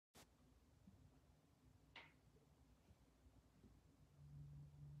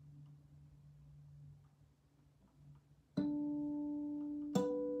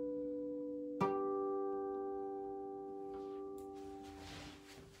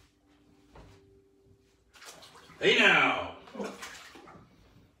Hey now!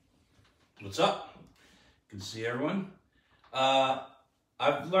 What's up? Good to see everyone.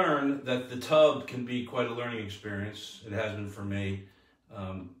 I've learned that the tub can be quite a learning experience. It has been for me.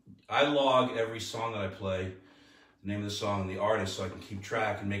 I log every song that I play, the name of the song and the artist, so I can keep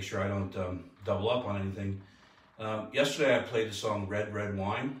track and make sure I don't double up on anything. Yesterday I played the song Red Red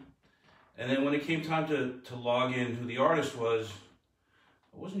Wine, and then when it came time to log in who the artist was,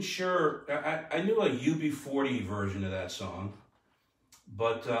 I wasn't sure. I knew a UB40 version of that song,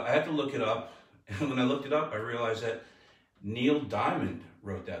 but I had to look it up, and when I looked it up I realized that Neil Diamond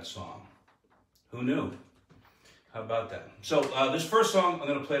wrote that song. Who knew? How about that? So this first song I'm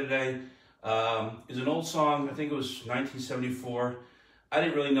going to play today is an old song. I think it was 1974. I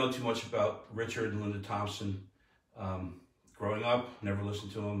didn't really know too much about Richard and Linda Thompson growing up. Never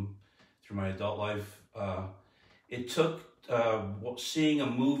listened to him through my adult life. It took seeing a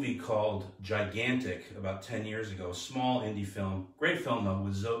movie called Gigantic about 10 years ago, a small indie film, great film though,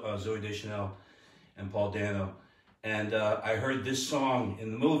 with Zoe Deschanel and Paul Dano. And I heard this song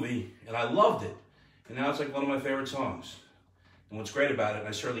in the movie and I loved it. And now it's like one of my favorite songs. And what's great about it, and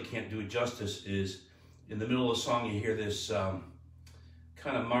I certainly can't do it justice, is in the middle of the song you hear this kind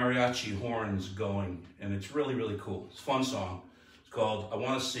of mariachi horns going, and it's really, really cool. It's a fun song. It's called I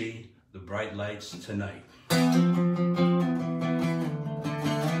Want to See the Bright Lights Tonight.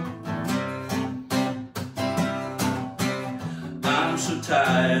 I'm so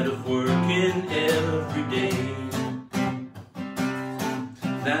tired of working every day.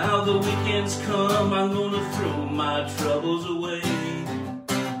 Now the weekends come, I'm gonna throw my troubles away.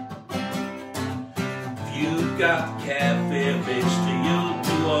 If you've got the cafe mixture, you'll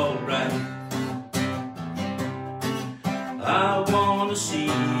do alright. I wanna see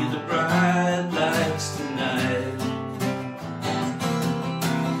the bright lights tonight.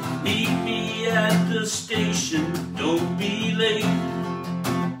 Meet me at the station, don't be late.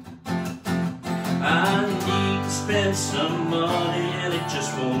 I need to spend some money and it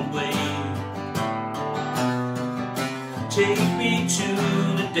just won't wait. Take me to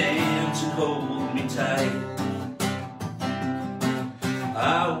the dance and hold me tight.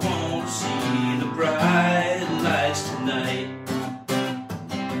 I want to see the bright lights tonight.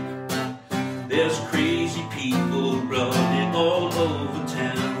 There's crazy people running all over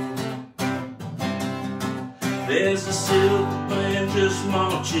town. There's a silver man just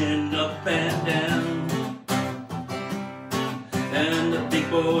marching up and down. And the big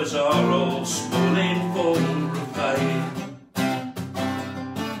boys are all spoiling for a fight.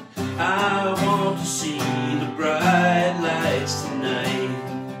 I want to see the bright lights tonight.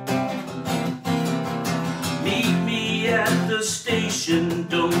 Meet me at the station,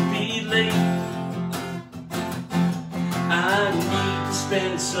 don't be late. I need to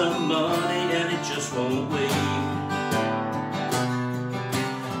spend some money and it just won't wait.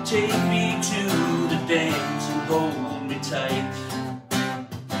 Take me to the dance and hold me tight.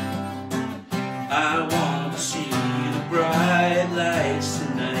 I want to see the bright lights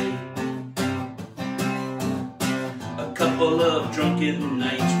tonight. A couple of drunken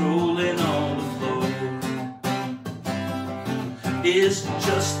nights rolling on the floor is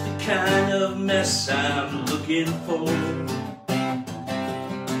just the kind of mess I'm looking for.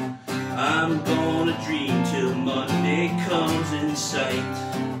 I'm gonna dream till Monday comes in sight.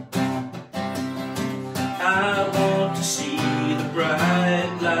 I want to see the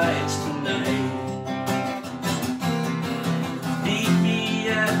bright lights tonight. Meet me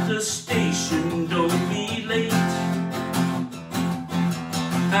at the station, don't be late.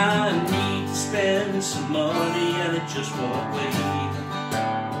 I need to spend some money and it just won't wait.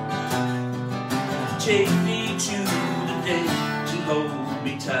 Take me to the dance and hold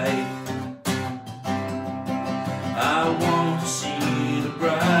me tight. I want to see the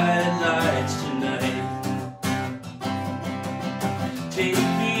bright lights tonight. Take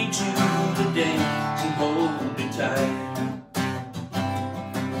me to the dance and hold me tight.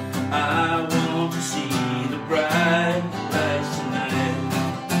 I want to see the bright lights tonight.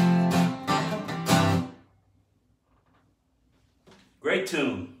 Great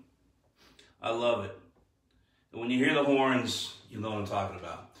tune. I love it. And when you hear the horns, you know what I'm talking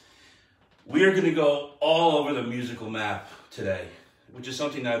about. We are going to go all over the musical map today, which is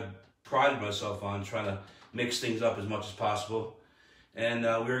something I've prided myself on, trying to mix things up as much as possible. And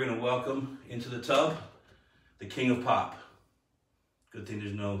we're going to welcome into the tub the king of pop. Good thing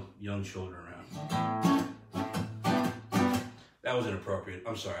there's no young children around. That was inappropriate.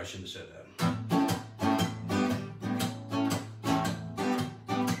 I'm sorry, I shouldn't have said that.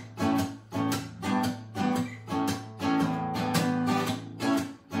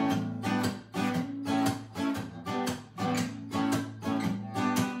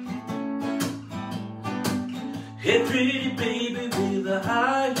 Hey pretty baby with the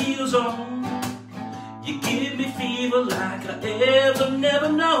high heels on, you give me fever like I ever never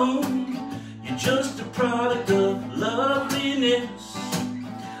known. You're just a product of loveliness.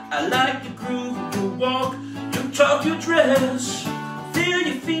 I like the groove of your walk, your talk, your dress. Feel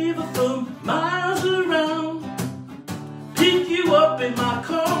your fever from miles around. Pick you up in my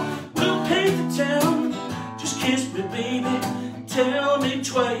car, we'll paint the town. Just kiss me baby, tell me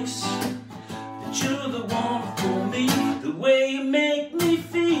twice that you're the one for me. The way you make me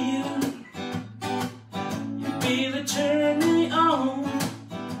feel, you really turn me on.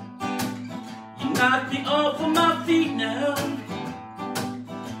 You knock me off of my feet now.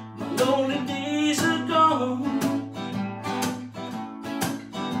 My lonely days are gone.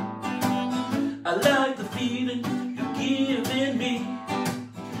 I like the feeling you're giving me.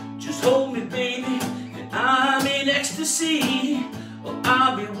 Just hold me baby, and I'm in ecstasy. Well,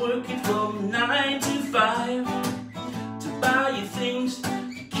 I'll be working from 9 to 5 to buy you things, to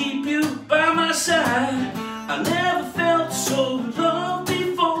keep you by my side. I never felt so loved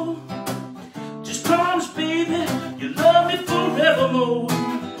before. Just promise baby, you love me forevermore.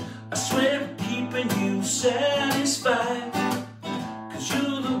 I swear I'm keeping you satisfied, 'cause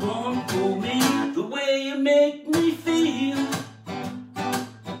you're the one for me. The way you make me feel,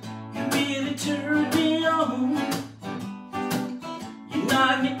 you really turn me on. You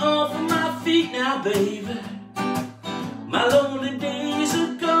knock me off of my feet now, baby. My lonely days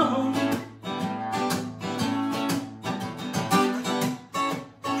are gone.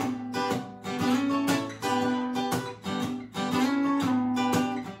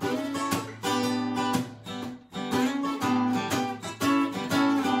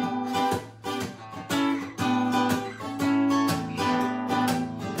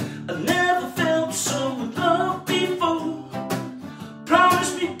 I never felt so loved before.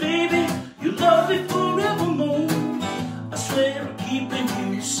 Promise me, baby, you love me forevermore. I swear I'm keeping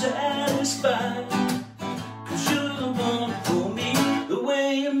you satisfied, 'cause you're the one for me. The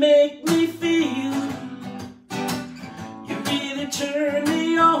way you make me feel, you really turn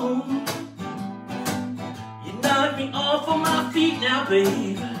me on. You knock me off of my feet now,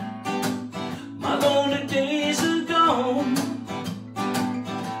 baby. My lonely days are gone.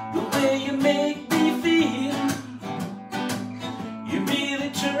 The way you make me feel, you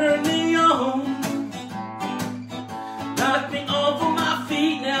really turn me on. Knock me off of my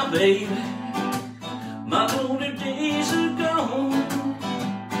feet now, baby. My lonely days are gone.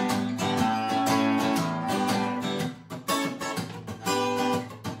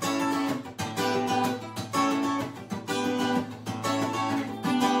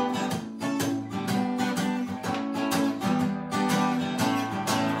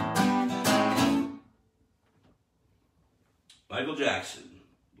 Michael Jackson,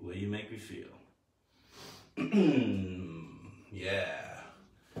 the way you make me feel. Yeah.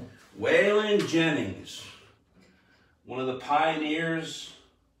 Waylon Jennings, one of the pioneers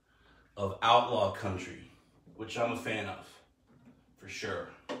of outlaw country, which I'm a fan of, for sure.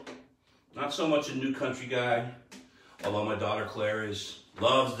 Not so much a new country guy, although my daughter Claire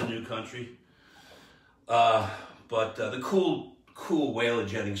loves the new country. But the cool Waylon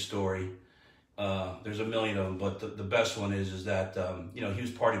Jennings story, there's a million of them, but the best one is that, he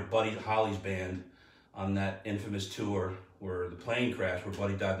was part of Buddy Holly's band on that infamous tour where the plane crashed, where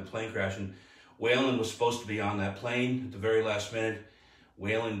Buddy died in the plane crash, and Waylon was supposed to be on that plane. At the very last minute,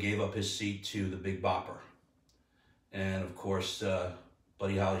 Waylon gave up his seat to the Big Bopper. And of course,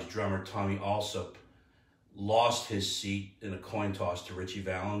 Buddy Holly's drummer, Tommy Alsop, lost his seat in a coin toss to Richie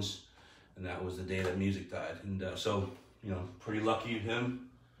Valens, and that was the day that music died. And so, pretty lucky of him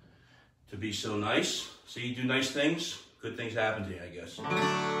to be so nice. So you do nice things, good things happen to you, I guess.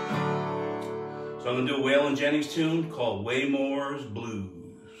 So I'm gonna do a Waylon Jennings tune called Waymore's Blues.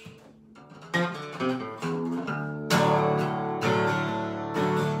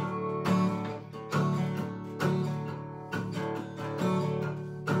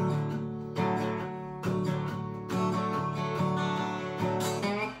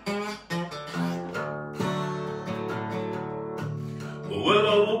 Well,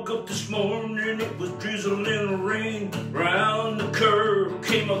 I woke up this morning, it was drizzling rain. Round the curve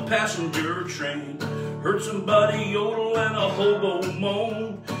came a passenger train. Heard somebody yodel and a hobo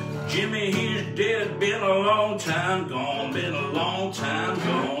moan. Jimmy, he's dead, been a long time gone, been a long time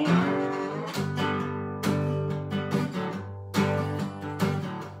gone.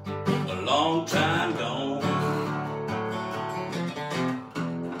 A long time gone.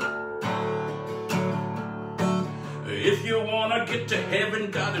 If you wanna get to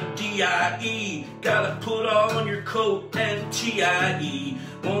heaven, got a D-I-E. Gotta put on your coat and T-I-E.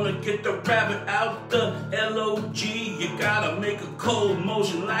 Wanna get the rabbit out the L-O-G. You gotta make a cold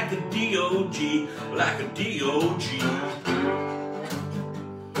motion like a D-O-G. Like a D-O-G.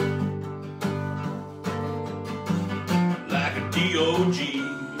 Like a D-O-G.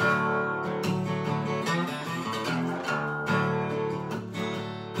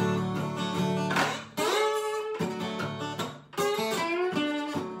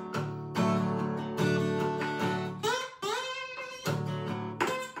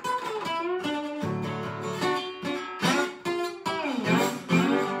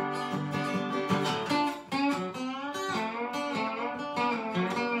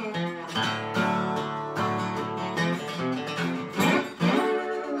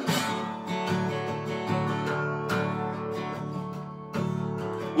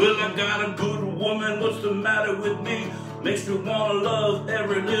 Well, I got a good woman, what's the matter with me? Makes me wanna love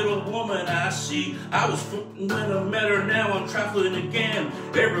every little woman I see. I was floating when I met her, now I'm traveling again.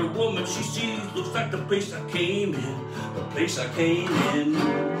 Every woman she sees looks like the place I came in. The place I came in.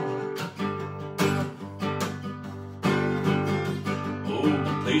 Oh,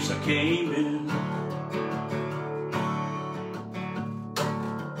 the place I came in.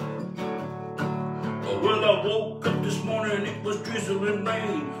 Well, I woke up this morning, it was drizzling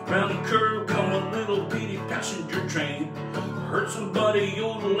rain. Round the curve come a little bitty passenger train. Heard somebody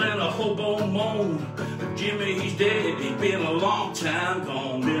yodel and a hobo moan. Jimmy, he's dead, he's been a long time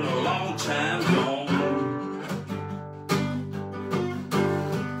gone. Been a long time gone.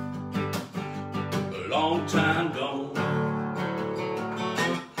 A long time gone.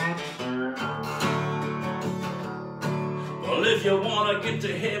 Well, if you wanna get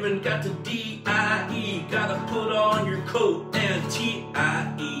to heaven, got to D-I-E. Gotta put on your coat and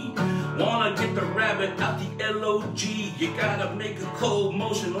T-I-E. Wanna get the rabbit out the L-O-G. You gotta make a cold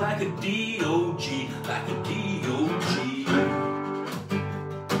motion like a D-O-G. Like a D-O-G.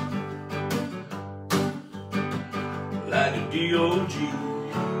 Like a D-O-G.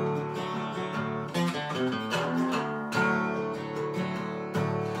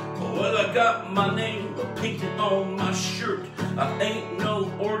 Well, I got my name painted on my shirt. I ain't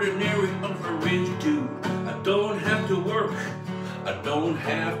no ordinary underage dude. I don't have to work. I don't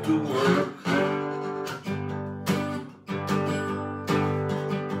have to work.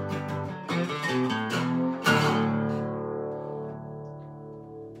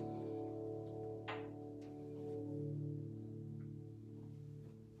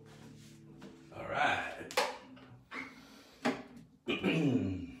 All right.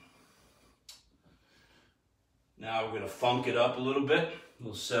 Now we're going to funk it up a little bit, a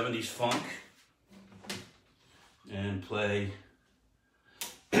little 70s funk, and play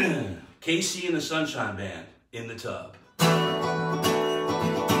Casey and the Sunshine Band, In the Tub.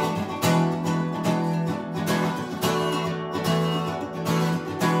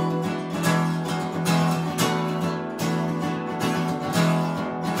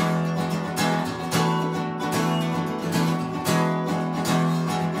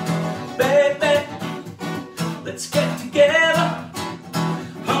 Let's get together,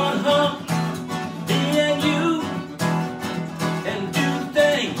 me and you, and do the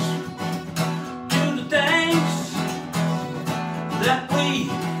things that we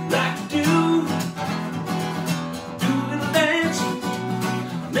like to do. Do a little dance,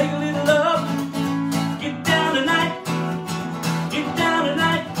 make a little love, get down tonight, get down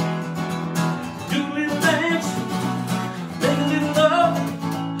tonight. Do a little dance, make a little love,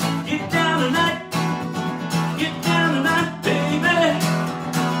 get down tonight. Get down tonight, baby.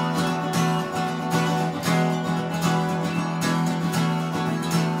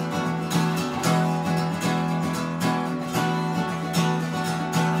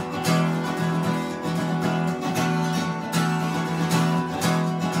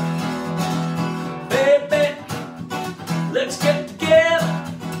 Baby, let's get together.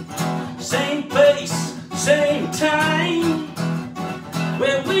 Same place, same time,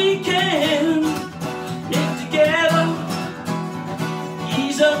 where we can get together,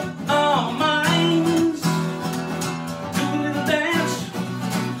 ease up our minds, do a little dance,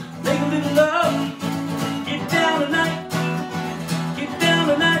 make a little love, get down tonight, get down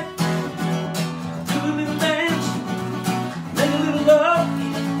tonight, do a little dance, make a little love,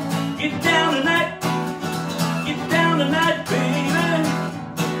 get down tonight, baby.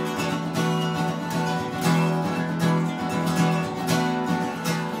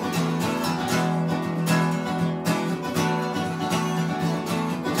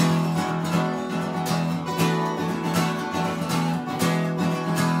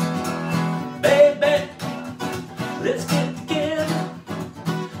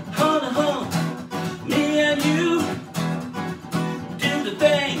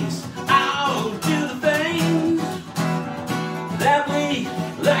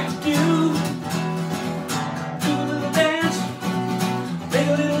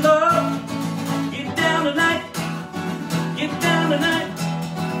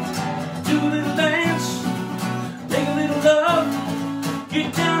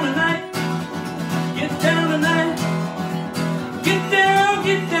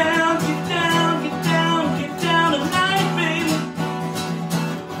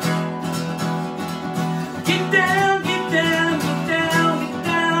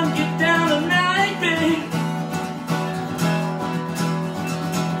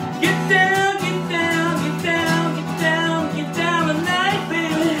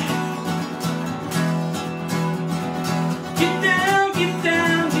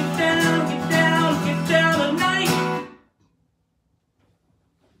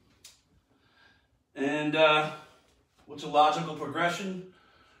 And what's a logical progression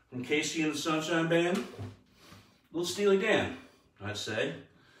from Casey and the Sunshine Band? A little Steely Dan, I'd say.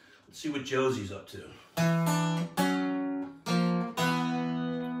 Let's see what Josie's up to.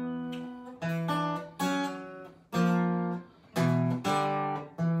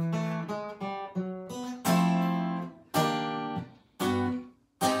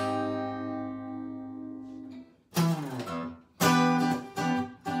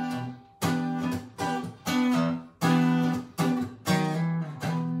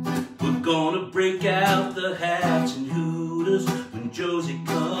 Gonna break out the hats and hooters when Josie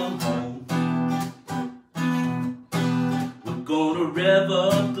come home. We're gonna rev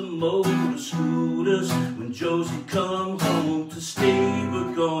up the motor scooters when Josie come home to stay.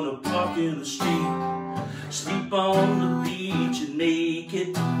 We're gonna park in the street, sleep on the beach and make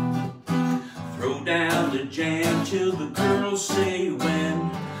it. Throw down the jam till the girls say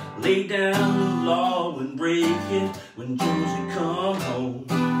when. Lay down the law and break it when Josie come home.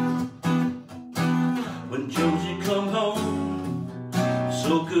 When Josie come home,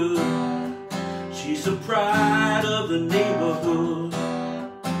 so good. She's the pride of the neighborhood.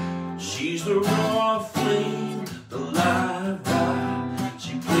 She's the raw flame, the live wire.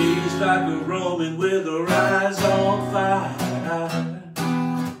 She plays like a Roman with her eyes on fire.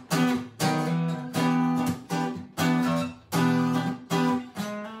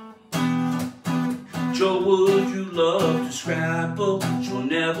 Joe, would you love to scrabble? She'll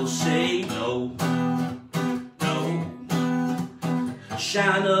never say no.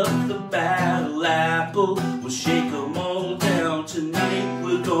 Shine up the battle apple, we'll shake 'em all down tonight.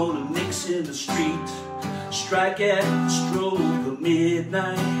 We're gonna mix in the streets, strike at the stroke of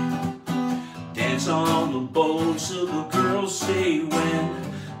midnight. Dance on the boat till the girls say when.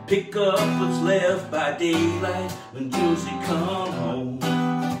 Pick up what's left by daylight when Josie come home.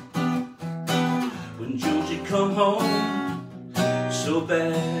 When Josie come home, so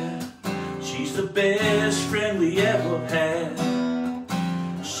bad. She's the best friend we ever had.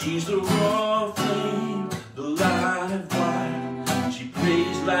 She's the raw flame, the live wire. She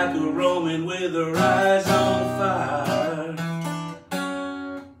prays like a Roman with her eyes on fire.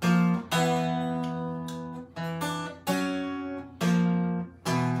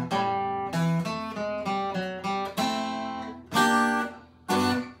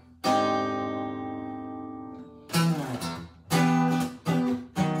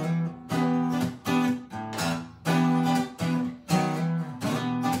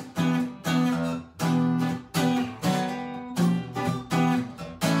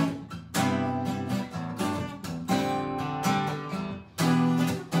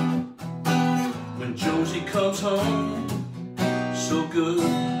 Josie comes home, so good.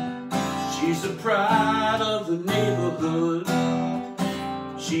 She's the pride of the neighborhood.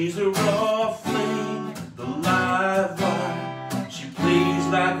 She's the raw flame, the live wire. She plays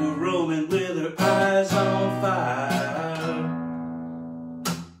like a Roman with her eyes on fire.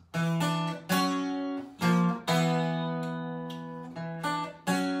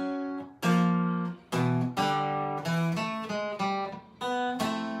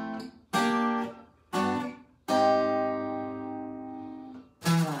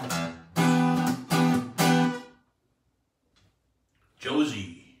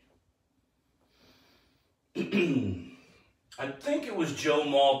 Josie. I think it was Joe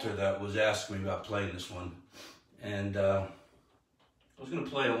Malter that was asking me about playing this one. And I was going to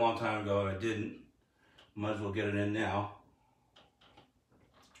play it a long time ago and I didn't. Might as well get it in now.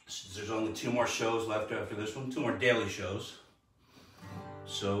 There's only 2 more shows left after this one, 2 more daily shows.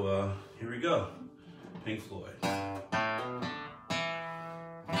 So here we go. Pink Floyd.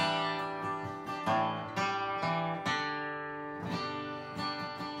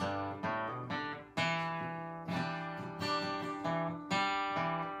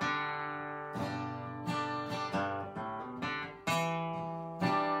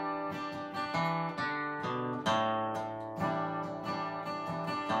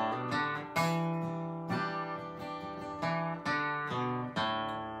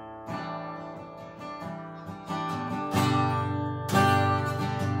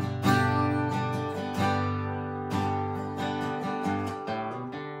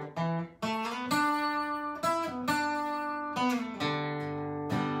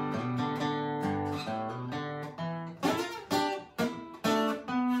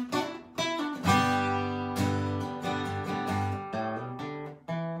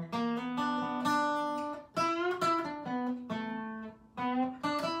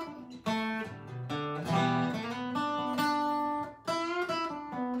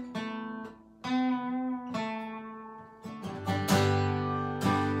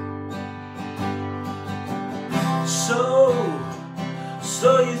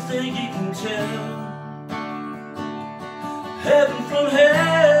 So you think you can tell heaven from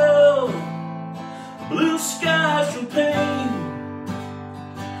hell, blue skies from pain?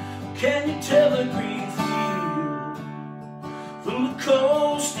 Can you tell a green field from the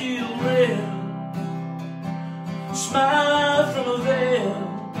cold steel rail? Smile from a veil.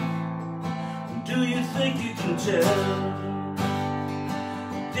 Do you think you can tell?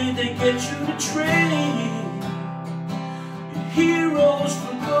 Did they get you to trade your heroes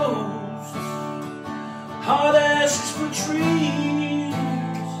for ghosts, hard ashes for trees,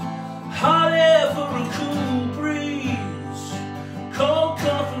 hot air for a cool breeze, cold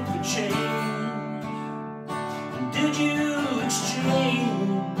comfort for change? Did you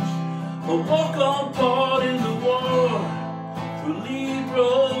exchange a walk-on part in the war for a lead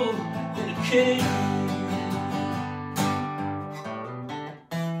role in a cage?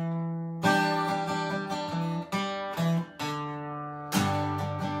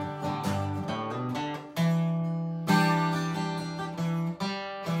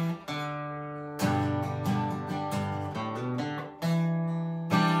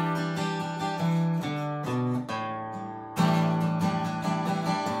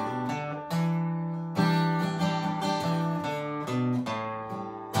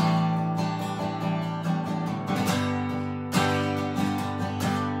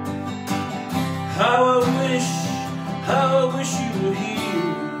 How I wish you were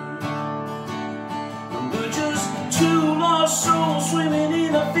here. We're just two lost souls swimming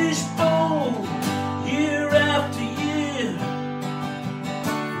in a fishbowl, year after year,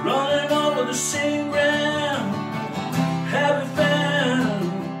 running over the same ground. Have we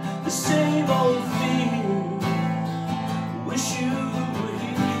found the same old fear? Wish you were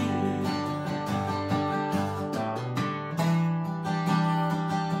here.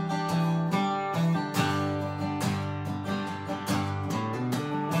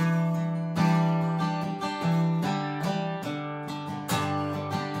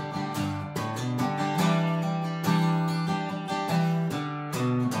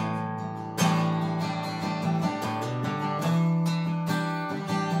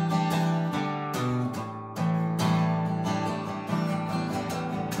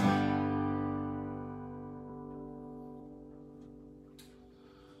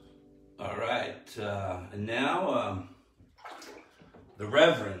 And now, the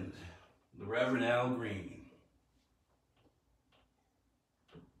Reverend Al Green.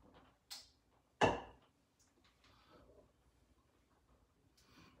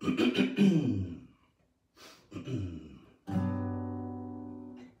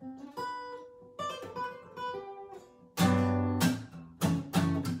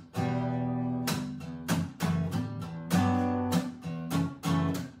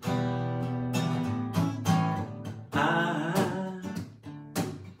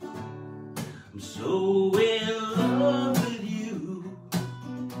 So in love with you,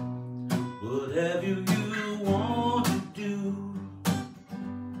 whatever you want to do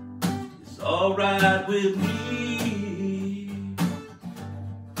is alright with me,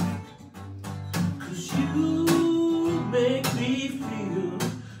 'cause you make me feel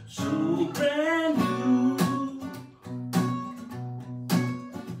so brand new,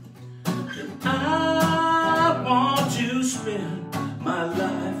 and I want to spend my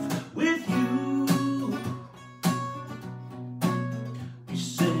life with you.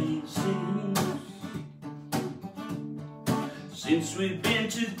 Since we've been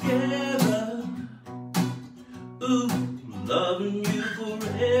together, ooh, loving you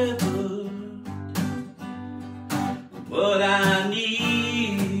forever, what I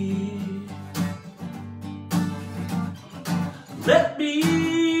need. Let me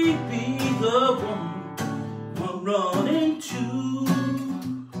be the one I'm running to.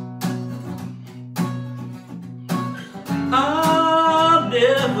 I'll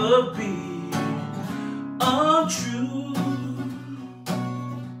never be untrue.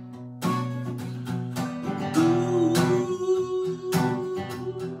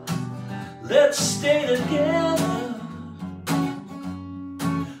 Let's stay together,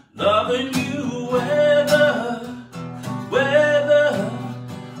 loving you whether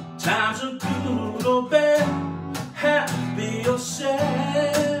times are good or bad, happy or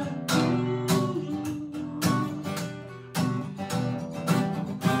sad.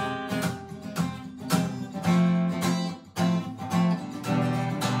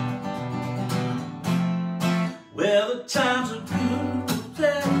 Whether times are good or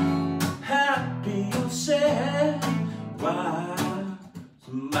bad, happy or sad.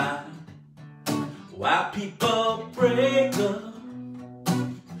 Why people break up,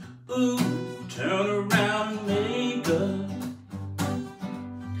 ooh, turn around and make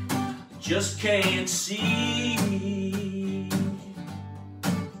just can't see.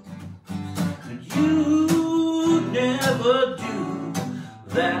 You never do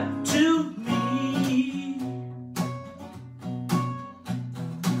that to me,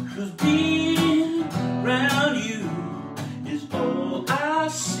 'cause being around you is all I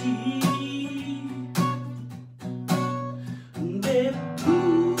see. Baby,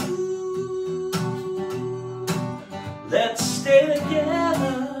 ooh, let's stay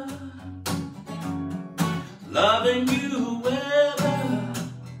together, loving you weather.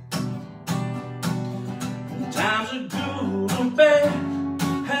 Times are good or bad,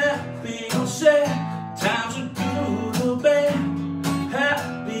 happy or sad. Times are good or bad,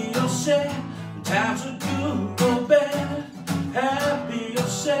 happy or sad. Times are good or bad, happy or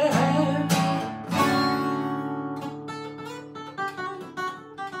sad.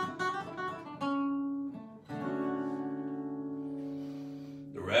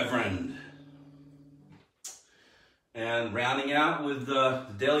 The Reverend. And rounding out with the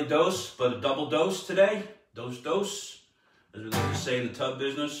daily dose, but a double dose today. Dose, as we like to say in the tub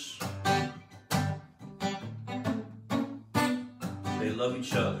business. They love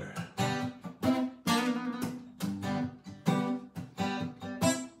each other.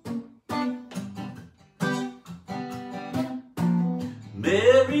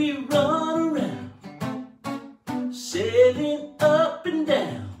 Merry run around, sailing up and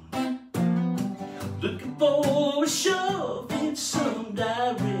down, looking for a shove in some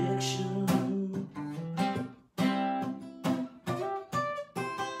direction.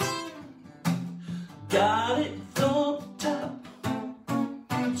 Got it from the top,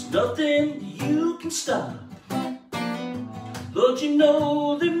 there's nothing you can stop. Lord, you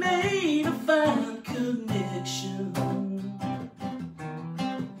know they made a fine connection.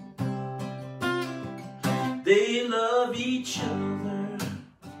 They love each other.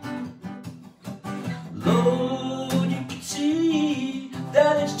 Lord, you can see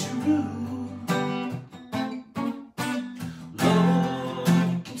that it's true. Lord,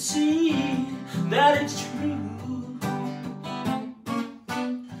 you can see that it's true.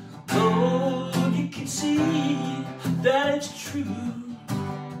 Lord, you can see that it's true.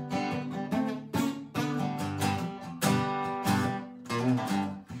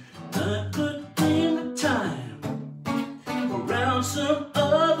 I put in the time around some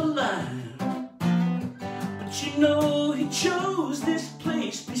other line, but you know he chose this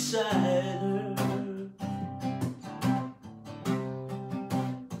place beside her.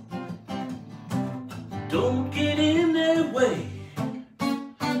 Don't get in their way,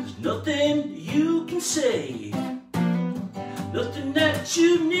 there's nothing you can say, nothing that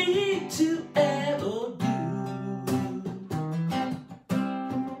you need to add or do.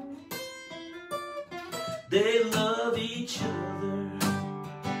 They love each other.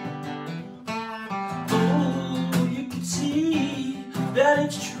 Oh, you can see that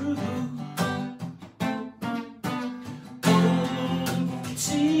it's true. Oh, you can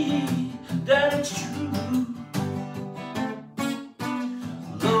see that it's true.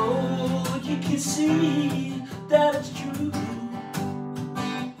 Lord, you can see that it's true.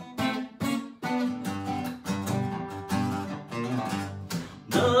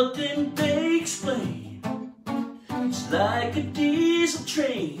 Nothing they explain, it's like a diesel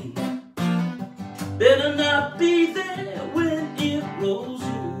train. Better not be there when it rolls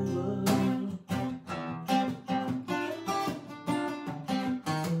over.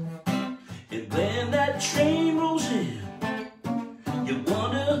 And when that train rolls in, you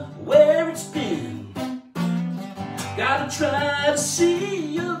wonder where it's been. Gotta try to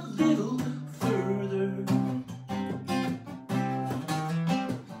see a little further.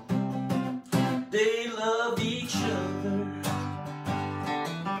 They love each other.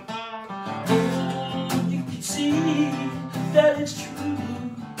 Oh, you can see that it's true.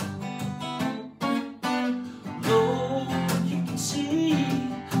 Lord, you can see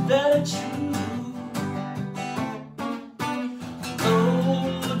that it's true.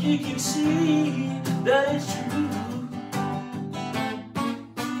 Lord, you can see that it's true.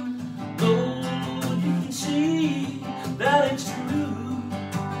 Lord, you can see that it's true.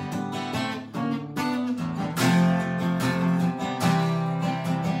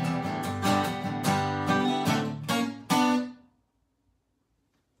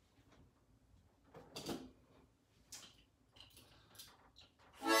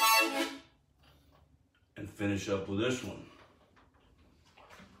 And finish up with this one.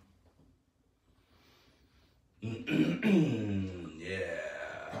 Yeah.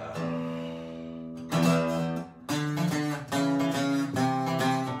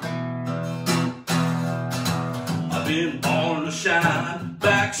 I've been born to shine,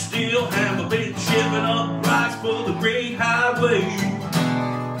 back still still have been shipping up rocks for the great highway.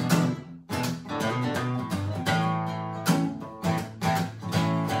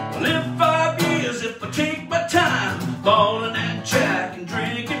 I'll live 5 years if I take my time, balling that jack and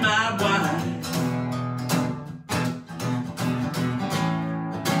drinking my wine.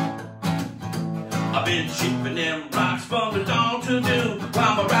 I've been shipping them rocks from the dawn to noon,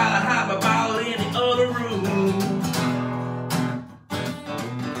 while my rider hide my bottle in the other room.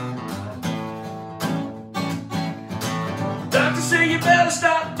 Doctor say you better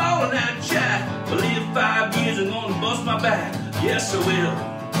stop balling that jack. I live 5 years, I'm gonna bust my back. Yes, I will.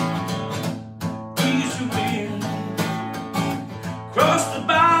 Easy wind cross the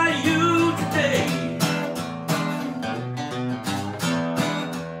bayou today,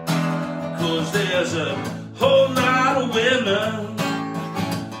 'cause there's a whole lot of women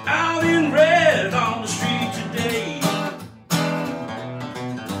out in red on the street today.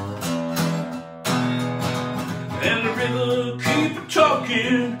 And the river keep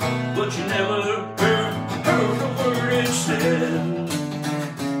talking, but you never heard a word it said.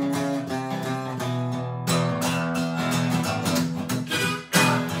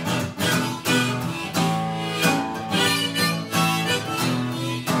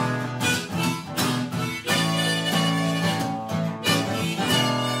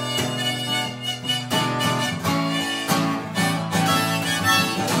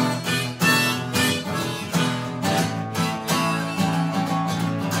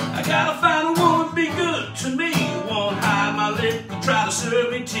 Gotta find a woman be good to me, won't hide my liquor, try to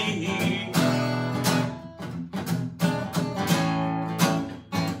serve me tea.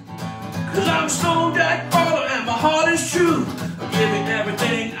 'Cause I'm a stone jack baller and my heart is true. I'll give you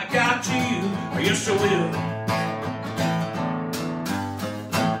everything I got to you. Yes, I will.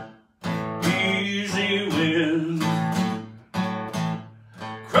 Easy wind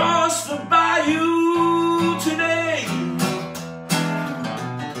cross the bayou today,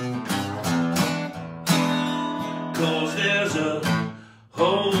 'cause there's a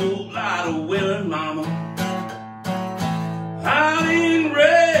whole lot of women, mama, out in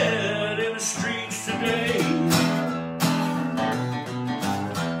red in the streets today.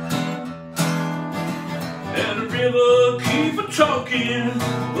 And the river keep talking,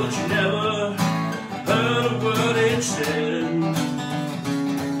 but you never heard a word it said.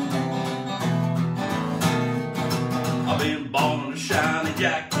 I've been born on the shiny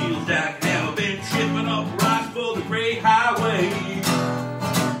jack, heels jack, and I've been tripping up rocks for the great highway.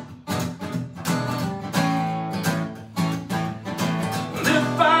 I live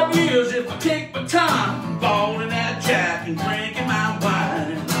 5 years if I take my time, balling that jack and drinking my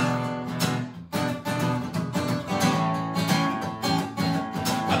wine.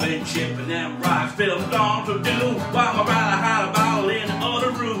 I've been chipping them rocks till the dawn to noon, while my rider hide a bottle in the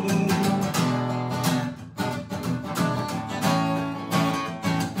other room.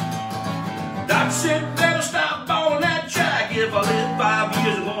 Doctor said better stop balling that jack. If I live 5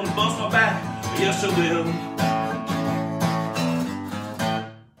 years, I'm gonna bust my back. Yes, I will.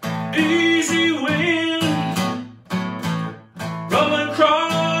 Easy wind rolling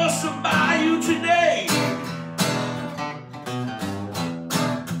across the bayou today,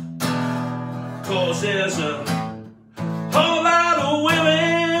 'cause there's a whole lot of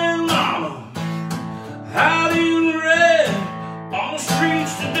women, mama, out in red on the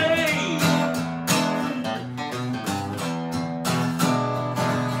streets today.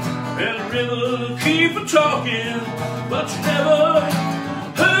 And the river keep talking, but you never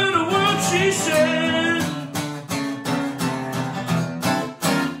heard a word she said.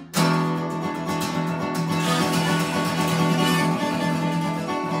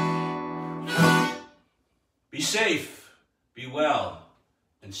 Be safe, be well,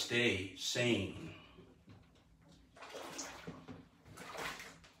 and stay sane.